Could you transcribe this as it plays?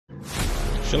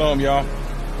Shalom, y'all.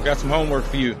 Got some homework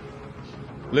for you.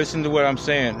 Listen to what I'm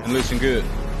saying and listen good.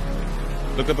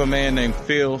 Look up a man named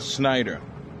Phil Schneider.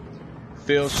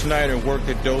 Phil Schneider worked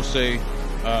at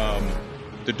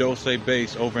the Dose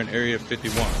base over in Area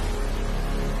 51.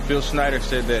 Phil Schneider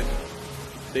said that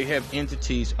they have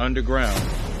entities underground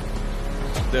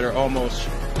that are almost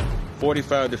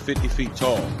 45 to 50 feet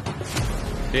tall.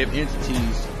 They have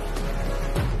entities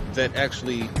that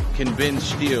actually can bend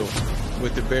steel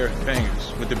with the bare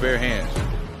fingers, with the bare hands.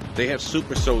 They have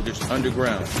super soldiers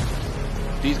underground.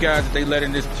 These guys that they let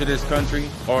into this country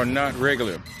are not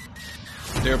regular.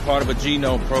 They're part of a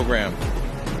genome program.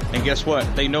 And guess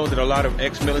what? They know that a lot of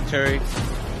ex-military,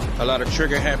 a lot of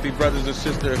trigger-happy brothers and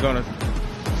sisters are gonna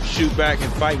shoot back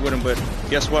and fight with them, but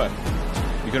guess what?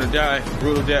 You're gonna die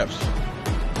brutal deaths.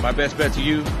 My best bet to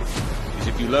you is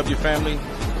if you love your family,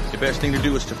 the best thing to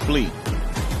do is to flee.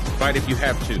 Fight if you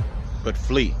have to, but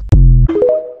flee.